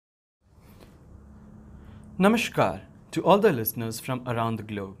Namaskar to all the listeners from around the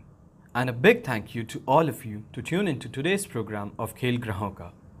globe, and a big thank you to all of you to tune into today's program of Khel Grahon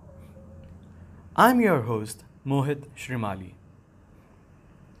Ka. I'm your host, Mohit Shrimali.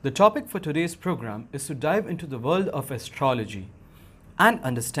 The topic for today's program is to dive into the world of astrology and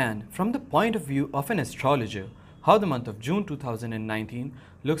understand from the point of view of an astrologer how the month of June 2019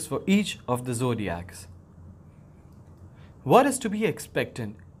 looks for each of the zodiacs. What is to be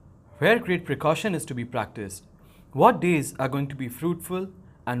expected? Where great precaution is to be practiced? What days are going to be fruitful?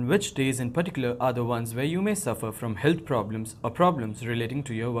 And which days in particular are the ones where you may suffer from health problems or problems relating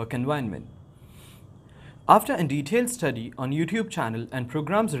to your work environment? After a detailed study on YouTube channel and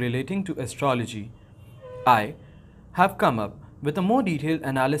programs relating to astrology, I have come up with a more detailed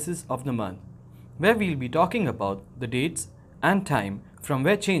analysis of the month, where we'll be talking about the dates and time from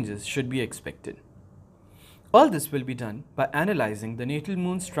where changes should be expected. All this will be done by analyzing the natal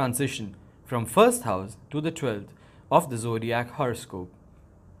moon's transition from 1st house to the 12th of the zodiac horoscope.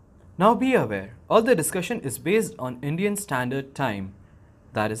 Now be aware, all the discussion is based on Indian Standard Time,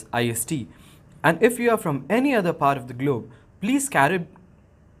 that is IST, and if you are from any other part of the globe, please calibrate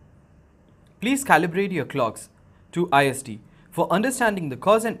your clocks to IST for understanding the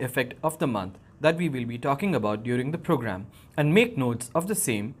cause and effect of the month that we will be talking about during the program, and make notes of the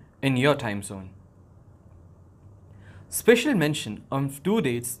same in your time zone. Special mention on two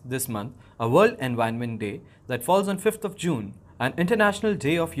dates this month: a World Environment Day that falls on 5th of June and International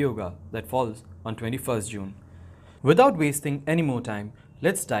Day of Yoga that falls on 21st June. Without wasting any more time,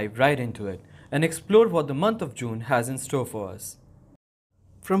 let's dive right into it and explore what the month of June has in store for us.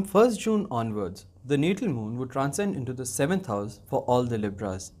 From 1st June onwards, the natal moon would transcend into the 7th house for all the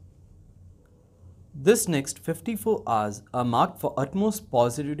Libras. This next 54 hours are marked for utmost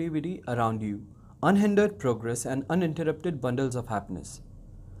positivity around you, unhindered progress and uninterrupted bundles of happiness.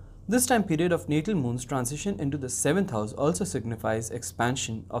 This time period of natal moon's transition into the 7th house also signifies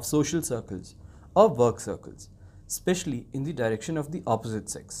expansion of social circles or work circles, especially in the direction of the opposite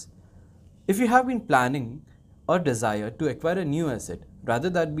sex. If you have been planning or desire to acquire a new asset,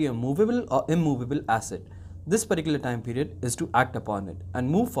 rather that be a movable or immovable asset, this particular time period is to act upon it and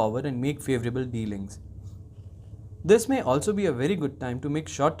move forward and make favorable dealings. This may also be a very good time to make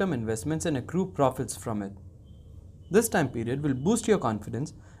short-term investments and accrue profits from it. This time period will boost your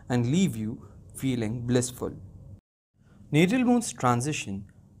confidence and leave you feeling blissful. Natal moon's transition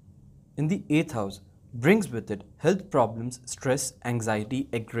in the 8th house brings with it health problems, stress, anxiety,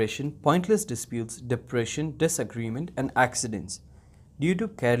 aggression, pointless disputes, depression, disagreement, and accidents due to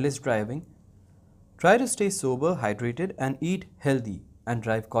careless driving. Try to stay sober, hydrated, and eat healthy and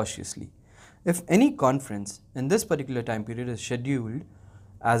drive cautiously. If any conference in this particular time period is scheduled,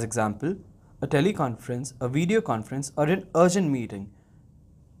 as example, a teleconference, a video conference, or an urgent meeting,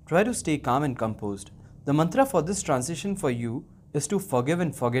 try to stay calm and composed. The mantra for this transition for you is to forgive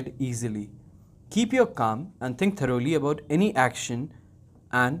and forget easily. Keep your calm and think thoroughly about any action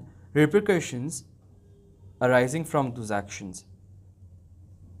and repercussions arising from those actions.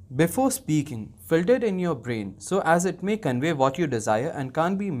 Before speaking, filter it in your brain so as it may convey what you desire and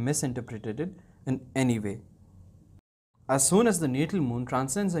can't be misinterpreted in any way. As soon as the natal moon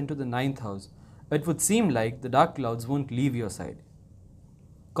transcends into the 9th house, it would seem like the dark clouds won't leave your side.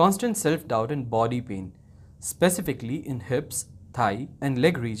 Constant self-doubt and body pain, specifically in hips, thigh, and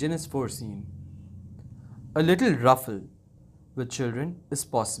leg region, is foreseen. A little ruffle with children is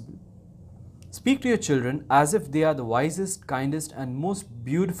possible. Speak to your children as if they are the wisest, kindest, and most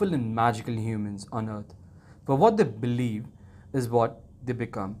beautiful and magical humans on earth. For what they believe is what they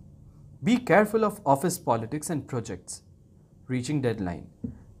become. Be careful of office politics and projects reaching deadline.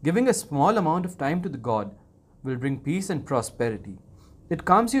 Giving a small amount of time to the God will bring peace and prosperity. It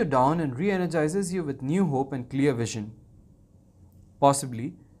calms you down and re-energizes you with new hope and clear vision.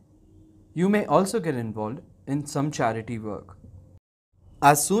 Possibly, you may also get involved in some charity work.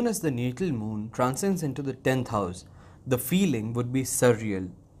 As soon as the natal moon transcends into the 10th house, the feeling would be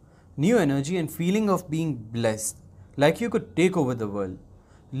surreal. New energy and feeling of being blessed, like you could take over the world.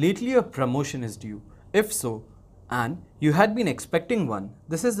 Lately a promotion is due. If so, and you had been expecting one,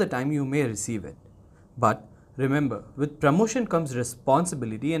 this is the time you may receive it. But remember, with promotion comes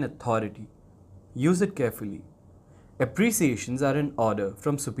responsibility and authority. Use it carefully. Appreciations are in order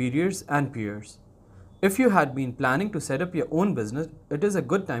from superiors and peers. If you had been planning to set up your own business, it is a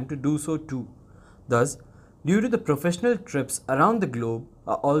good time to do so too. Thus, due to the professional trips around the globe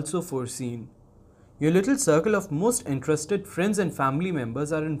are also foreseen. Your little circle of most interested friends and family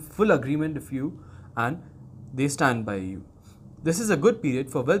members are in full agreement with you and they stand by you. This is a good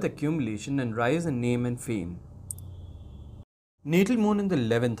period for wealth accumulation and rise in name and fame. Natal moon in the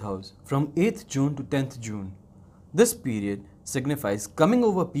 11th house from 8th June to 10th June. This period signifies coming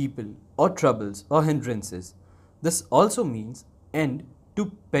over people or troubles or hindrances. This also means end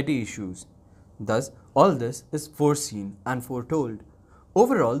to petty issues. Thus, all this is foreseen and foretold.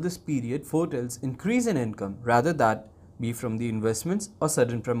 Overall, this period foretells increase in income rather that be from the investments or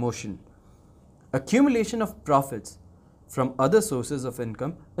sudden promotion. Accumulation of profits from other sources of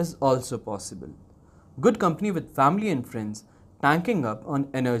income is also possible. Good company with family and friends, tanking up on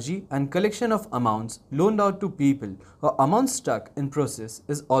energy and collection of amounts loaned out to people or amounts stuck in process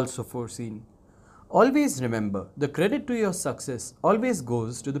is also foreseen. Always remember, the credit to your success always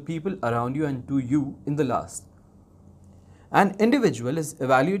goes to the people around you and to you in the last. An individual is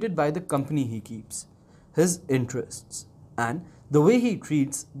evaluated by the company he keeps, his interests, and the way he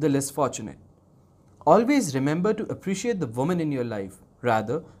treats the less fortunate. Always remember to appreciate the woman in your life,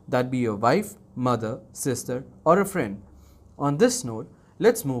 rather that be your wife, mother, sister, or a friend. On this note,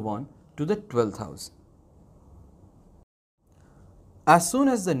 let's move on to the 12th house. As soon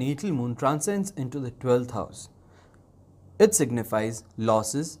as the natal moon transcends into the 12th house, it signifies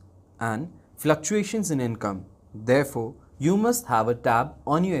losses and fluctuations in income. Therefore, you must have a tab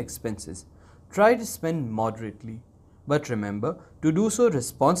on your expenses. Try to spend moderately, but remember to do so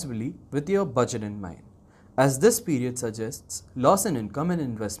responsibly with your budget in mind, as this period suggests loss in income and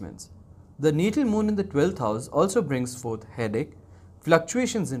investments. The natal moon in the 12th house also brings forth headache,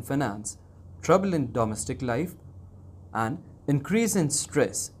 fluctuations in finance, trouble in domestic life, and increase in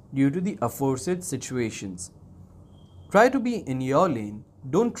stress due to the aforesaid situations. Try to be in your lane.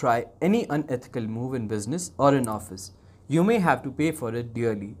 Don't try any unethical move in business or in office. You may have to pay for it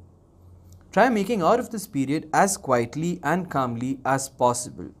dearly. Try making out of this period as quietly and calmly as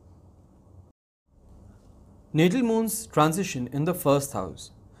possible. Natal moon's transition in the 1st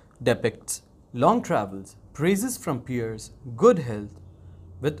house depicts long travels, praises from peers, good health,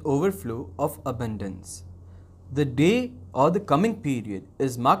 with overflow of abundance. The day or the coming period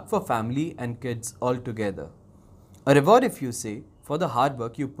is marked for family and kids altogether. A reward, if you say, for the hard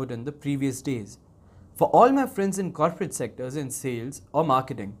work you put in the previous days. For all my friends in corporate sectors in sales or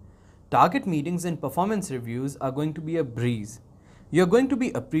marketing, target meetings and performance reviews are going to be a breeze. You're going to be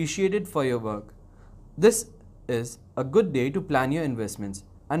appreciated for your work. This is a good day to plan your investments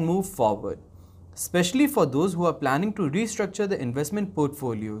and move forward. Especially for those who are planning to restructure the investment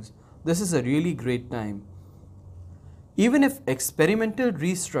portfolios, this is a really great time. Even if experimental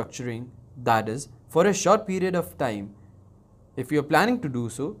restructuring, that is, for a short period of time, if you're planning to do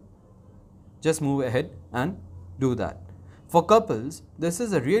so, just move ahead and do that. For couples, this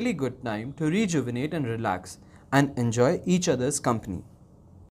is a really good time to rejuvenate and relax and enjoy each other's company.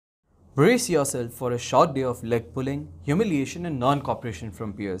 Brace yourself for a short day of leg pulling, humiliation and non-cooperation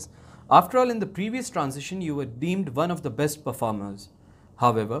from peers. After all, in the previous transition, you were deemed one of the best performers.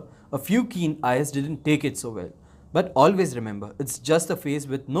 However, a few keen eyes didn't take it so well. But always remember, it's just a phase.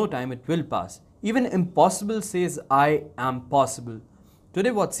 With no time it will pass. Even impossible says I am possible.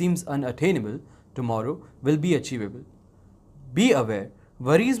 Today what seems unattainable, tomorrow will be achievable. Be aware,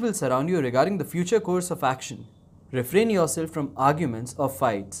 worries will surround you regarding the future course of action. Refrain yourself from arguments or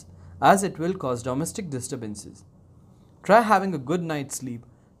fights, as it will cause domestic disturbances. Try having a good night's sleep.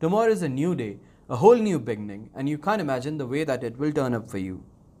 Tomorrow is a new day, a whole new beginning, and you can't imagine the way that it will turn up for you.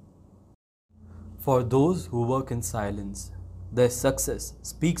 For those who work in silence, their success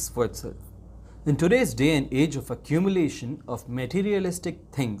speaks for itself. In today's day and age of accumulation of materialistic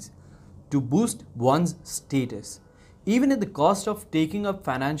things to boost one's status, even at the cost of taking up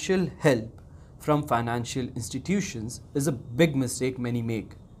financial help from financial institutions, is a big mistake many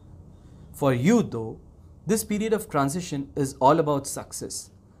make. For you though, this period of transition is all about success,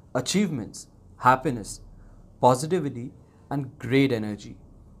 achievements, happiness, positivity, and great energy.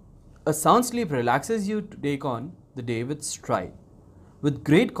 A sound sleep relaxes you to take on the day with stride. With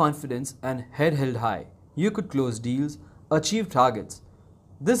great confidence and head held high, you could close deals, achieve targets.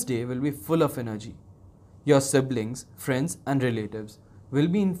 This day will be full of energy. Your siblings, friends, and relatives will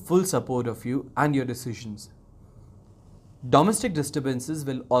be in full support of you and your decisions. Domestic disturbances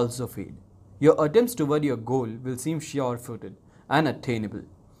will also fade. Your attempts toward your goal will seem sure-footed and attainable.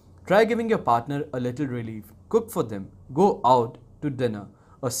 Try giving your partner a little relief. Cook for them, go out to dinner,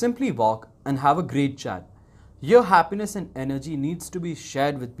 or simply walk and have a great chat. Your happiness and energy needs to be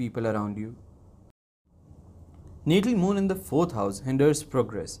shared with people around you. Natal moon in the 4th house hinders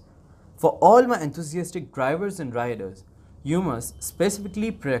progress. For all my enthusiastic drivers and riders, you must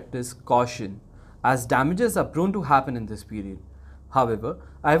specifically practice caution, as damages are prone to happen in this period. However,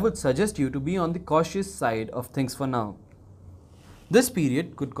 I would suggest you to be on the cautious side of things for now. This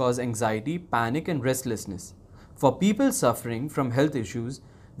period could cause anxiety, panic and restlessness. For people suffering from health issues,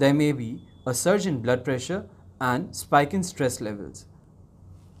 there may be a surge in blood pressure and spike in stress levels.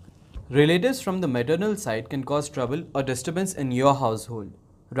 Relatives from the maternal side can cause trouble or disturbance in your household.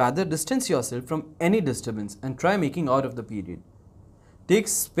 Rather, distance yourself from any disturbance and try making out of the period. Take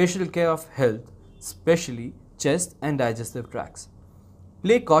special care of health, especially chest and digestive tracts.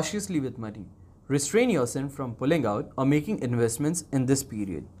 Play cautiously with money. Restrain yourself from pulling out or making investments in this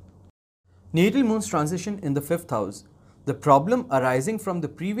period. Natal moon's transition in the 5th house. The problem arising from the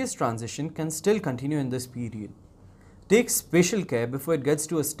previous transition can still continue in this period. Take special care before it gets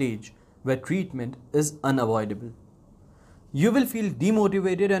to a stage where treatment is unavoidable. You will feel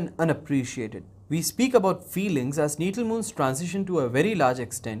demotivated and unappreciated. We speak about feelings as natal moon's transition to a very large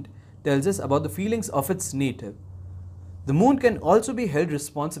extent tells us about the feelings of its native. The moon can also be held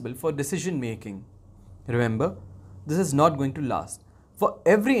responsible for decision making. Remember, this is not going to last. For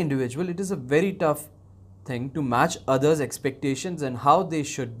every individual, it is a very tough thing to match others' expectations and how they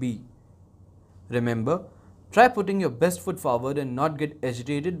should be. Remember, try putting your best foot forward and not get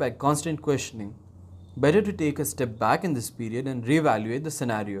agitated by constant questioning. Better to take a step back in this period and reevaluate the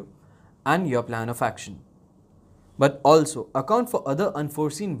scenario and your plan of action. But also account for other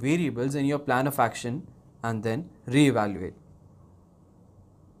unforeseen variables in your plan of action and then reevaluate.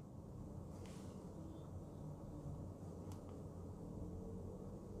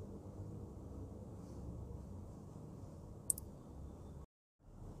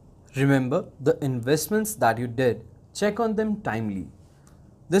 Remember the investments that you did, check on them timely.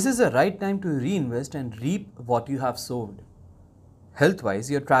 This is the right time to reinvest and reap what you have sowed. Health-wise,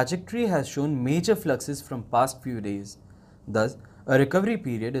 your trajectory has shown major fluxes from past few days. Thus, a recovery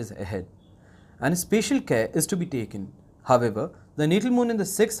period is ahead. And special care is to be taken. However, the natal moon in the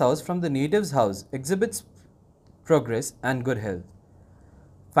 6th house from the native's house exhibits progress and good health.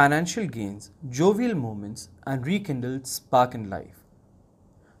 Financial gains, jovial moments, and rekindled spark in life.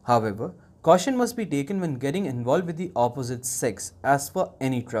 However, caution must be taken when getting involved with the opposite sex as for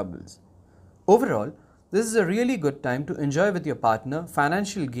any troubles. Overall, this is a really good time to enjoy with your partner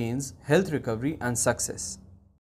financial gains, health recovery, and success.